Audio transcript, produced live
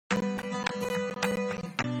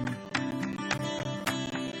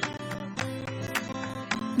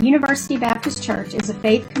University Baptist Church is a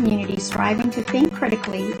faith community striving to think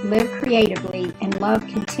critically, live creatively, and love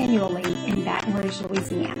continually in Baton Rouge,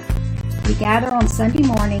 Louisiana. We gather on Sunday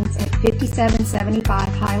mornings at 5775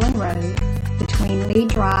 Highland Road between Lee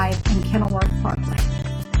Drive and Kenilworth Parkway.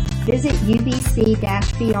 Visit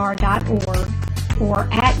ubc-br.org or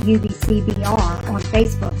at ubcbr on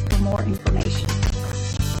Facebook for more information.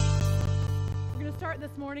 We're going to start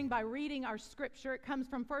this morning by reading our scripture. It comes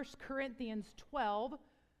from 1 Corinthians 12.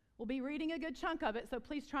 We'll be reading a good chunk of it, so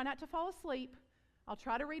please try not to fall asleep. I'll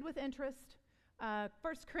try to read with interest. 1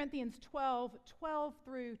 Corinthians 12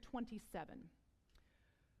 through 27.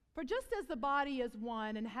 For just as the body is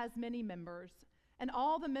one and has many members, and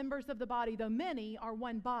all the members of the body, though many, are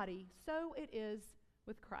one body, so it is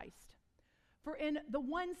with Christ. For in the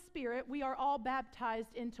one Spirit we are all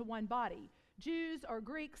baptized into one body, Jews or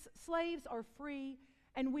Greeks, slaves or free,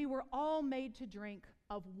 and we were all made to drink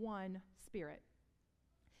of one Spirit.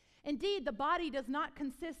 Indeed, the body does not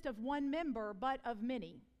consist of one member, but of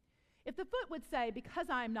many. If the foot would say,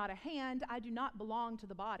 because I am not a hand, I do not belong to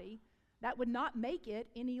the body, that would not make it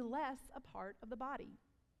any less a part of the body.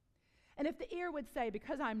 And if the ear would say,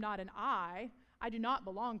 because I am not an eye, I do not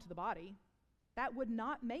belong to the body, that would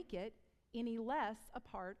not make it any less a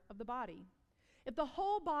part of the body. If the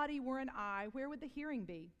whole body were an eye, where would the hearing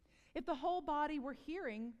be? If the whole body were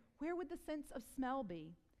hearing, where would the sense of smell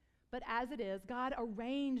be? But as it is, God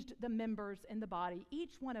arranged the members in the body,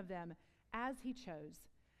 each one of them, as he chose.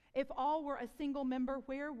 If all were a single member,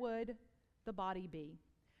 where would the body be?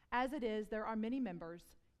 As it is, there are many members,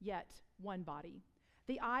 yet one body.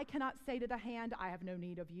 The eye cannot say to the hand, I have no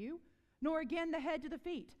need of you, nor again the head to the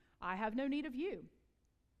feet, I have no need of you.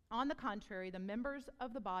 On the contrary, the members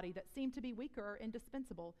of the body that seem to be weaker are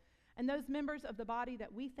indispensable, and those members of the body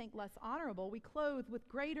that we think less honorable we clothe with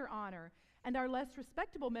greater honor, and our less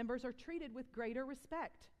respectable members are treated with greater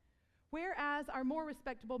respect. Whereas our more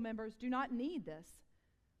respectable members do not need this,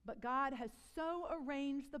 but God has so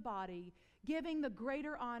arranged the body, giving the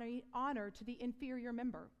greater honor to the inferior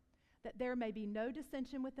member, that there may be no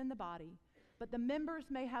dissension within the body, but the members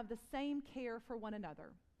may have the same care for one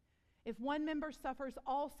another. If one member suffers,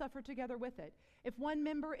 all suffer together with it. If one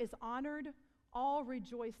member is honored, all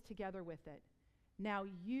rejoice together with it. Now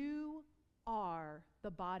you are the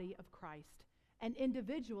body of Christ, and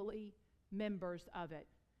individually members of it.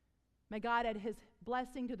 May God add his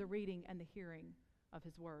blessing to the reading and the hearing of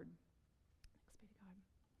his word. Thanks be to God.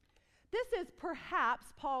 This is perhaps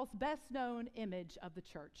Paul's best-known image of the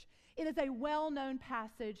church. It is a well-known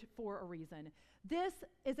passage for a reason. This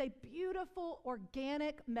is a beautiful,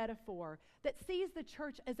 organic metaphor that sees the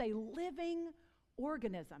church as a living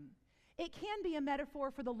organism. It can be a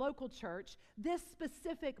metaphor for the local church, this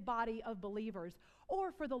specific body of believers,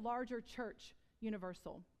 or for the larger church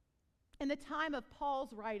universal. In the time of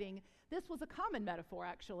Paul's writing, this was a common metaphor,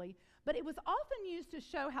 actually, but it was often used to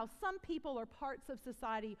show how some people or parts of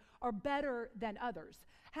society are better than others,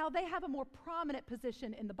 how they have a more prominent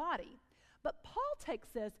position in the body. But Paul takes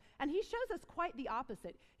this, and he shows us quite the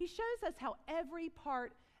opposite. He shows us how every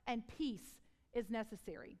part and piece is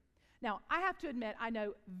necessary. Now, I have to admit, I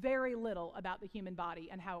know very little about the human body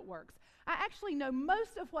and how it works. I actually know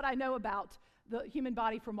most of what I know about the human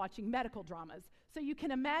body from watching medical dramas. So you can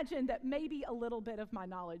imagine that maybe a little bit of my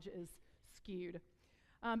knowledge is skewed.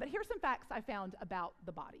 But here's some facts I found about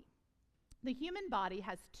the body. The human body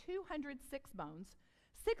has 206 bones,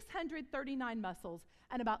 639 muscles,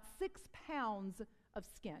 and about 6 pounds of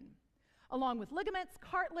skin, along with ligaments,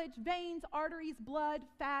 cartilage, veins, arteries, blood,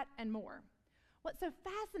 fat, and more. What's so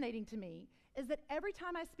fascinating to me is that every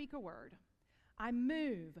time I speak a word, I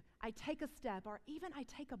move, I take a step, or even I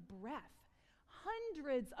take a breath,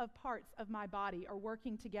 hundreds of parts of my body are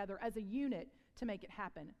working together as a unit to make it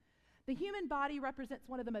happen. The human body represents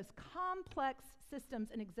one of the most complex systems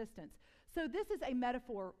in existence. So this is a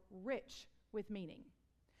metaphor rich with meaning.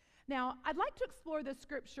 Now, I'd like to explore this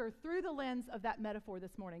scripture through the lens of that metaphor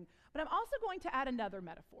this morning, but I'm also going to add another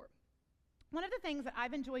metaphor. One of the things that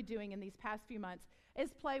I've enjoyed doing in these past few months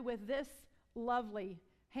is play with this lovely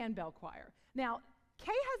handbell choir. Now,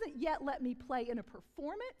 Kay hasn't yet let me play in a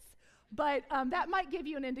performance, but that might give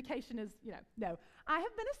you an indication no. I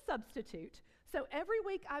have been a substitute, so every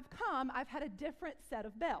week I've come, I've had a different set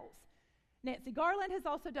of bells. Nancy Garland has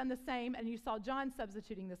also done the same, and you saw John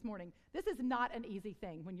substituting this morning. This is not an easy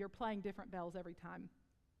thing when you're playing different bells every time.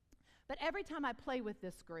 But every time I play with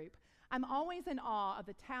this group, I'm always in awe of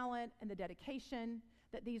the talent and the dedication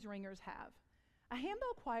that these ringers have. A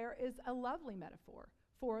handbell choir is a lovely metaphor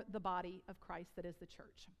for the body of Christ that is the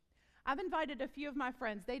church. I've invited a few of my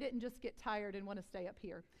friends. They didn't just get tired and want to stay up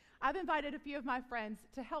here. I've invited a few of my friends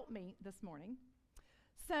to help me this morning.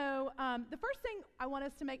 So the first thing I want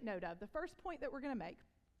us to make note of, the first point that we're going to make,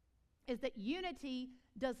 is that unity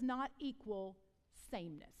does not equal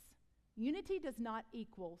sameness. Unity does not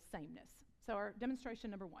equal sameness. So our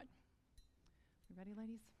demonstration number 1. You ready,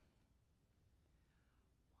 ladies?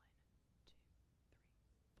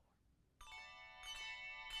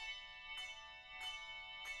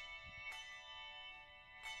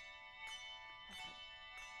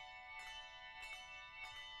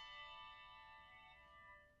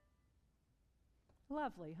 1, 2, 3, 4.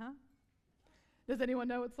 Lovely, huh? Does anyone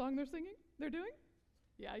know what song they're doing?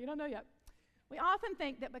 Yeah, you don't know yet. We often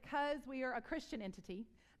think that because we are a Christian entity,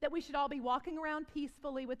 that we should all be walking around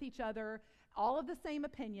peacefully with each other, all of the same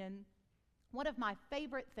opinion. One of my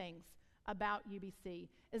favorite things about UBC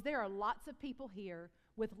is there are lots of people here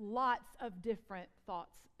with lots of different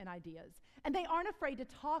thoughts and ideas, and they aren't afraid to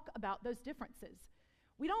talk about those differences.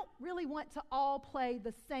 We don't really want to all play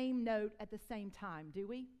the same note at the same time, do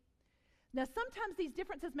we? Now, sometimes these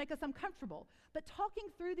differences make us uncomfortable, but talking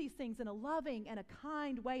through these things in a loving and a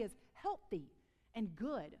kind way is healthy and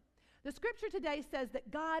good. The scripture today says that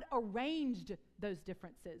God arranged those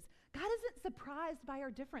differences. God isn't surprised by our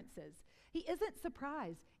differences. He isn't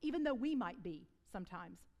surprised, even though we might be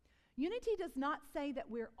sometimes. Unity does not say that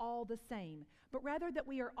we're all the same, but rather that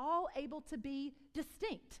we are all able to be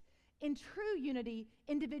distinct. In true unity,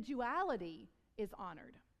 individuality is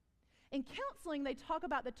honored. In counseling, they talk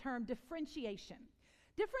about the term differentiation.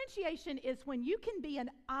 Differentiation is when you can be an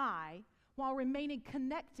I while remaining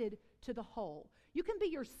connected to the whole. You can be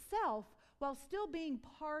yourself while still being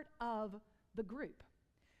part of the group.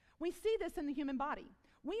 We see this in the human body.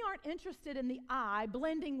 We aren't interested in the eye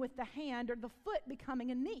blending with the hand or the foot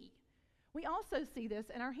becoming a knee. We also see this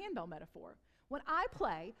in our handbell metaphor. When I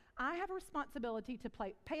play, I have a responsibility to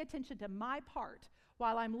pay attention to my part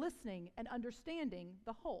while I'm listening and understanding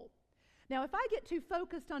the whole. Now, if I get too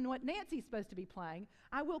focused on what Nancy's supposed to be playing,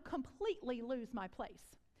 I will completely lose my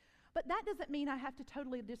place. But that doesn't mean I have to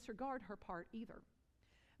totally disregard her part either.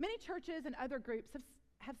 Many churches and other groups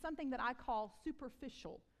have something that I call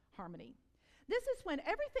superficial harmony. This is when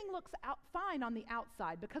everything looks fine on the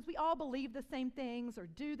outside because we all believe the same things or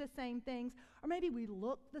do the same things, or maybe we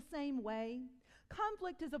look the same way.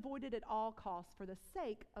 Conflict is avoided at all costs for the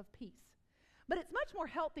sake of peace. But it's much more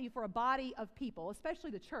healthy for a body of people,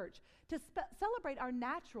 especially the church, to celebrate our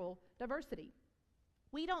natural diversity.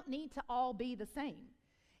 We don't need to all be the same.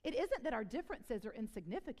 It isn't that our differences are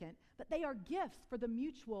insignificant, but they are gifts for the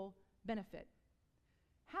mutual benefit.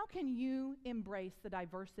 How can you embrace the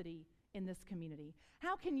diversity in this community?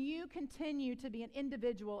 How can you continue to be an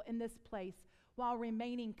individual in this place while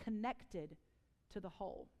remaining connected to the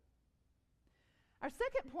whole? Our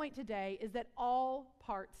second point today is that all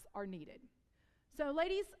parts are needed. So,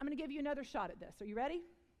 ladies, I'm going to give you another shot at this. Are you ready?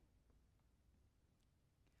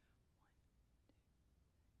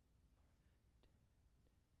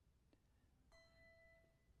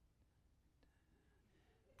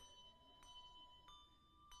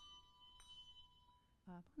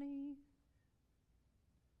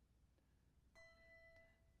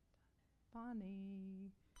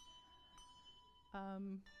 Bonnie.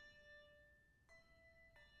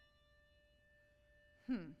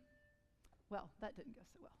 Well, that didn't go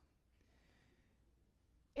so well.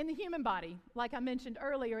 In the human body, like I mentioned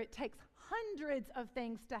earlier, it takes hundreds of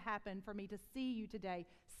things to happen for me to see you today,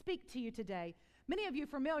 speak to you today. Many of you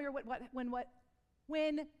familiar with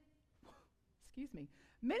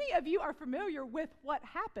Many of you are familiar with what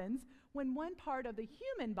happens when one part of the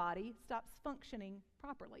human body stops functioning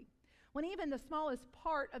properly. When even the smallest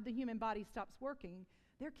part of the human body stops working,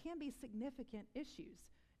 there can be significant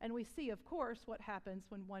issues. And we see, of course, what happens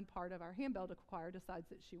when one part of our handbell choir decides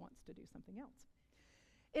that she wants to do something else.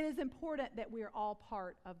 It is important that we are all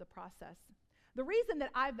part of the process. The reason that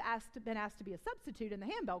I've been asked to be a substitute in the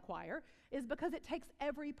handbell choir is because it takes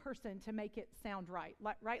every person to make it sound right.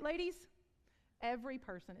 Right, ladies? Every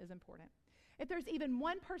person is important. If there's even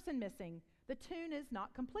one person missing, the tune is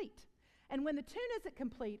not complete. And when the tune isn't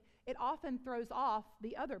complete, it often throws off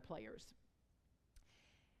the other players.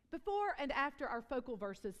 Before and after our focal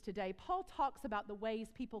verses today, Paul talks about the ways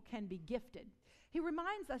people can be gifted. He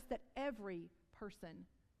reminds us that every person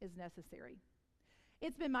is necessary.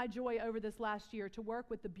 It's been my joy over this last year to work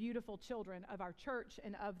with the beautiful children of our church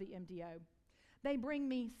and of the MDO. They bring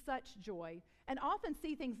me such joy and often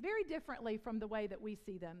see things very differently from the way that we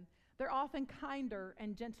see them. They're often kinder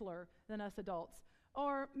and gentler than us adults,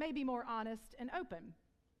 or maybe more honest and open.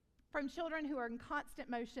 From children who are in constant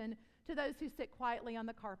motion to those who sit quietly on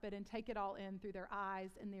the carpet and take it all in through their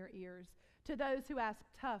eyes and their ears, to those who ask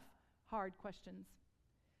tough, hard questions.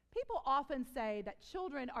 People often say that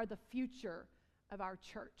children are the future of our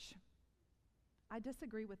church. I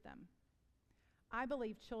disagree with them. I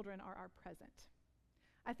believe children are our present.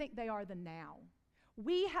 I think they are the now.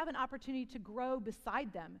 We have an opportunity to grow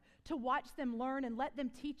beside them, to watch them learn and let them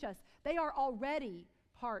teach us. They are already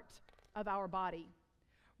part of our body.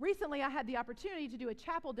 Recently, I had the opportunity to do a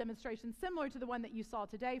chapel demonstration similar to the one that you saw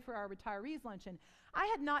today for our retirees luncheon. I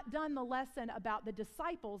had not done the lesson about the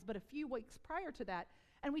disciples, but a few weeks prior to that,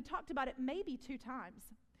 and we talked about it maybe 2 times.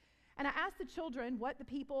 And I asked the children what the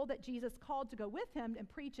people that Jesus called to go with him and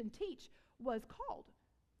preach and teach was called,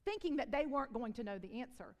 thinking that they weren't going to know the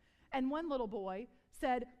answer. And one little boy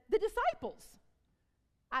said, the disciples.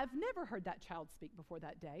 I've never heard that child speak before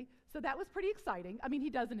that day, so that was pretty exciting. I mean, he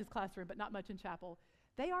does in his classroom, but not much in chapel.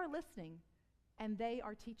 They are listening, and they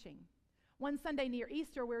are teaching. One Sunday near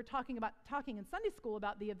Easter, we were talking in Sunday school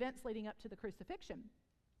about the events leading up to the crucifixion.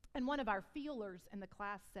 And one of our feelers in the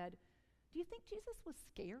class said, do you think Jesus was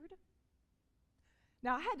scared?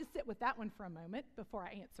 Now, I had to sit with that one for a moment before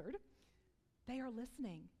I answered. They are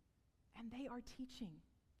listening, and they are teaching.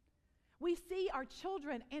 We see our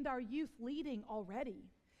children and our youth leading already.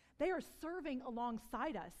 They are serving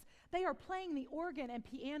alongside us. They are playing the organ and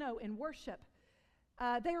piano in worship.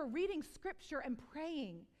 They are reading scripture and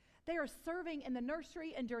praying. They are serving in the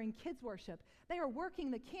nursery and during kids' worship. They are working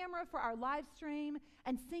the camera for our live stream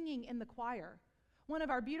and singing in the choir. One of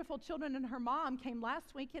our beautiful children and her mom came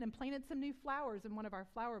last weekend and planted some new flowers in one of our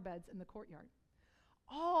flower beds in the courtyard.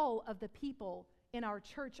 All of the people in our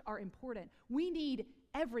church are important. We need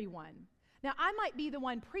everyone. Now, I might be the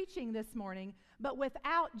one preaching this morning, but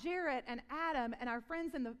without Jarrett and Adam and our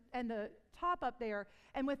friends in the top up there,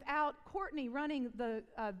 and without Courtney running the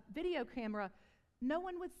video camera, no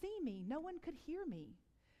one would see me. No one could hear me.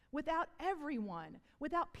 Without everyone,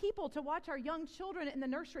 without people to watch our young children in the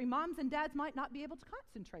nursery, moms and dads might not be able to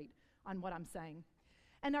concentrate on what I'm saying.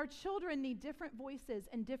 And our children need different voices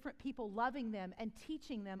and different people loving them and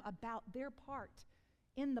teaching them about their part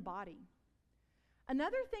in the body.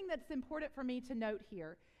 Another thing that's important for me to note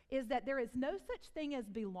here is that there is no such thing as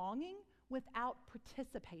belonging without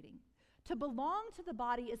participating. To belong to the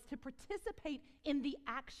body is to participate in the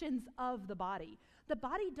actions of the body. The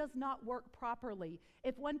body does not work properly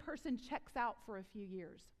if one person checks out for a few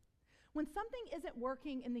years. When something isn't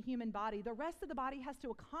working in the human body, the rest of the body has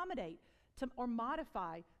to accommodate or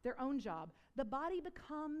modify their own job. The body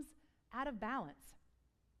becomes out of balance.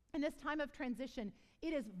 In this time of transition,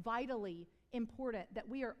 it is vitally important that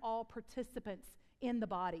we are all participants in the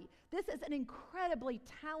body. This is an incredibly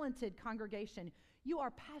talented congregation. You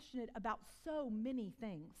are passionate about so many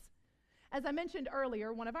things. As I mentioned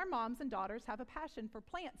earlier, one of our moms and daughters have a passion for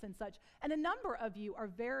plants and such, and a number of you are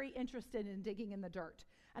very interested in digging in the dirt.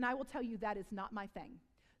 And I will tell you that is not my thing.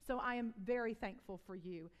 So I am very thankful for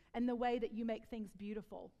you and the way that you make things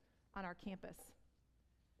beautiful on our campus.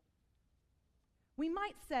 We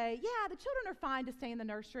might say, yeah, the children are fine to stay in the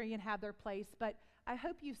nursery and have their place, but I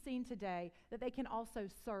hope you've seen today that they can also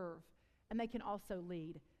serve and they can also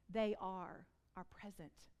lead. They are our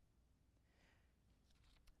present.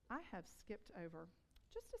 I have skipped over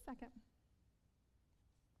just a second.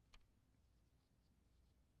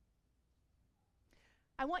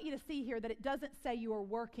 I want you to see here that it doesn't say you are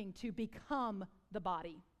working to become the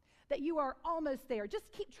body, that you are almost there.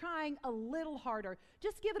 Just keep trying a little harder.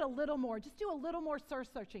 Just give it a little more. Just do a little more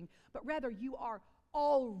searching. But rather, you are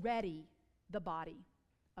already the body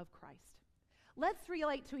of Christ. Let's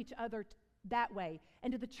relate to each other that way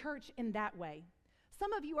and to the church in that way.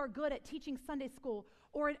 Some of you are good at teaching Sunday school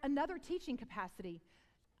or in another teaching capacity.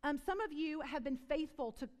 Some of you have been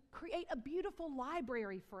faithful to create a beautiful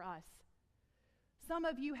library for us. Some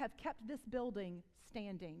of you have kept this building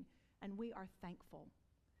standing, and we are thankful.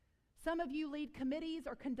 Some of you lead committees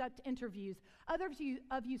or conduct interviews. Others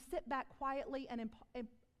of you sit back quietly and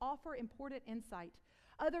offer important insight.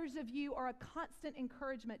 Others of you are a constant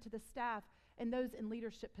encouragement to the staff and those in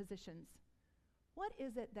leadership positions. What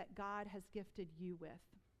is it that God has gifted you with?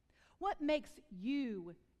 What makes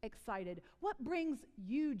you excited? What brings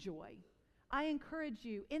you joy? I encourage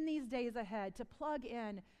you in these days ahead to plug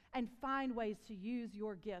in and find ways to use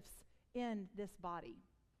your gifts in this body.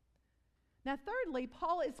 Now, thirdly,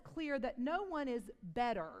 Paul is clear that no one is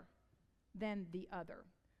better than the other.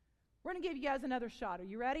 We're going to give you guys another shot. Are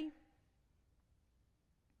you ready?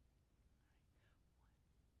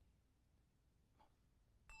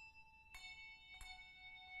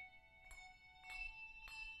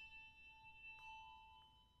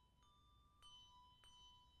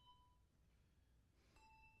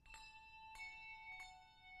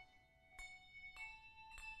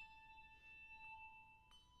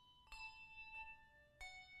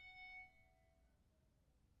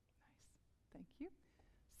 Thank you.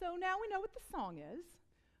 So now we know what the song is,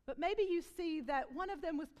 but maybe you see that one of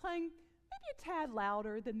them was playing maybe a tad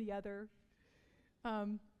louder than the other.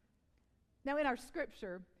 Now in our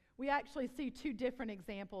scripture, we actually see two different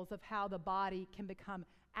examples of how the body can become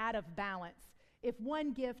out of balance if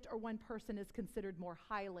one gift or one person is considered more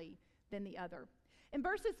highly than the other. In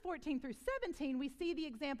verses 14 through 17, we see the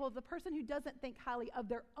example of the person who doesn't think highly of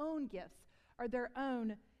their own gifts or their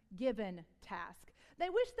own given task. They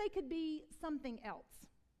wish they could be something else.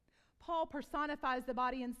 Paul personifies the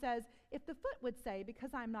body and says, if the foot would say, because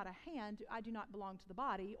I'm not a hand, I do not belong to the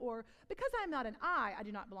body, or because I'm not an eye, I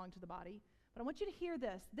do not belong to the body. But I want you to hear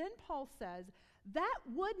this. Then Paul says, that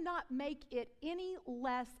would not make it any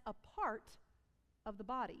less a part of the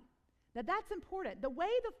body. Now that's important. The way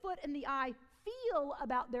the foot and the eye feel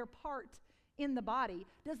about their part in the body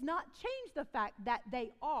does not change the fact that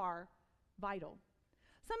they are vital.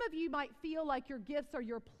 Some of you might feel like your gifts or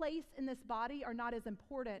your place in this body are not as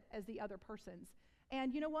important as the other person's.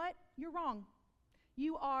 And you know what? You're wrong.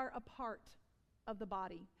 You are a part of the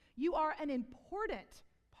body. You are an important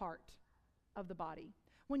part of the body.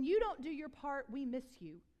 When you don't do your part, we miss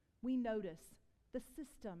you. We notice. The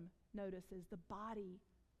system notices. The body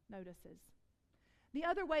notices. The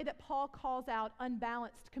other way that Paul calls out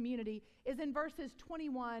unbalanced community is in verses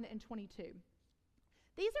 21 and 22.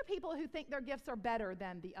 These are people who think their gifts are better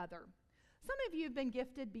than the other. Some of you have been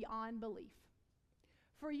gifted beyond belief.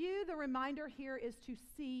 For you, the reminder here is to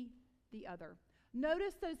see the other.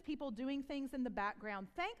 Notice those people doing things in the background.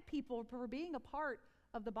 Thank people for being a part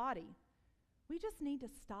of the body. We just need to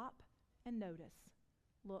stop and notice,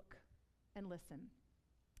 look, and listen.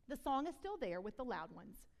 The song is still there with the loud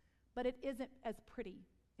ones, but it isn't as pretty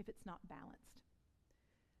if it's not balanced.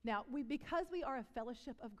 Now, because we are a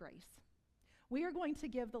fellowship of grace, we are going to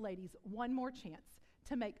give the ladies one more chance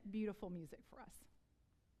to make beautiful music for us.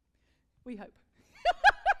 We hope.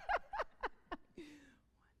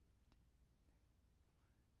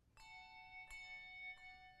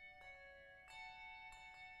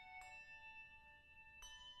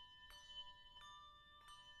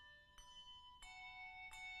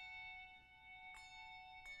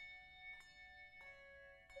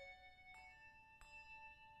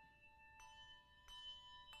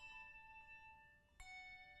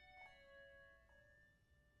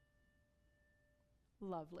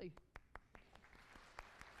 Lovely.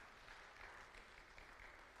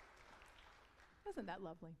 Isn't that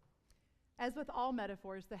lovely? As with all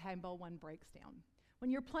metaphors, the handbell one breaks down.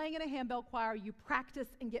 When you're playing in a handbell choir, you practice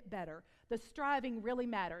and get better. The striving really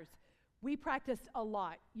matters. We practiced a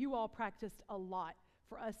lot. You all practiced a lot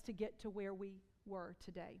for us to get to where we were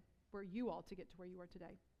today, for you all to get to where you are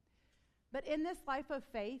today. But in this life of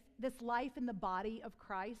faith, this life in the body of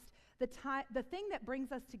Christ, the thing that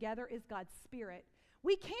brings us together is God's Spirit.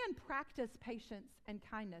 We can practice patience and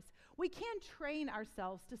kindness. We can train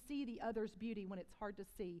ourselves to see the other's beauty when it's hard to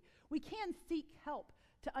see. We can seek help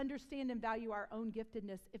to understand and value our own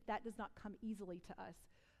giftedness if that does not come easily to us.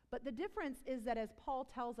 But the difference is that, as Paul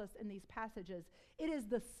tells us in these passages, it is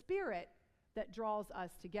the Spirit that draws us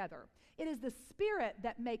together. It is the Spirit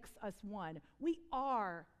that makes us one. We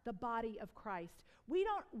are the body of Christ. We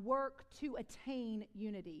don't work to attain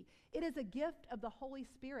unity. It is a gift of the Holy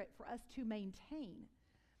Spirit for us to maintain.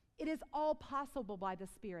 It is all possible by the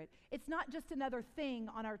Spirit. It's not just another thing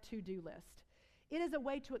on our to-do list. It is a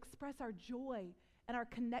way to express our joy and our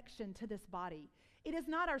connection to this body. It is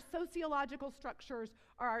not our sociological structures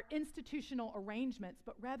or our institutional arrangements,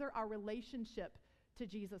 but rather our relationship to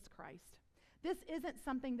Jesus Christ. This isn't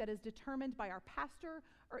something that is determined by our pastor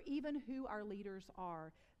or even who our leaders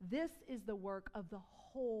are. This is the work of the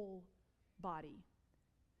whole body.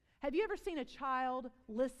 Have you ever seen a child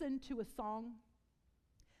listen to a song?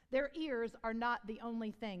 Their ears are not the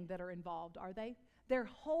only thing that are involved, are they? Their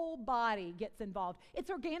whole body gets involved.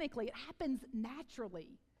 It's organically. It happens naturally.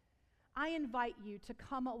 I invite you to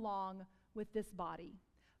come along with this body.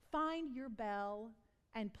 Find your bell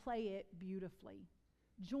and play it beautifully.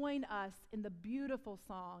 Join us in the beautiful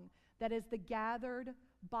song that is the gathered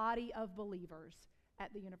body of believers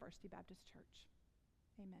at the University Baptist Church.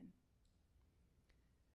 Amen.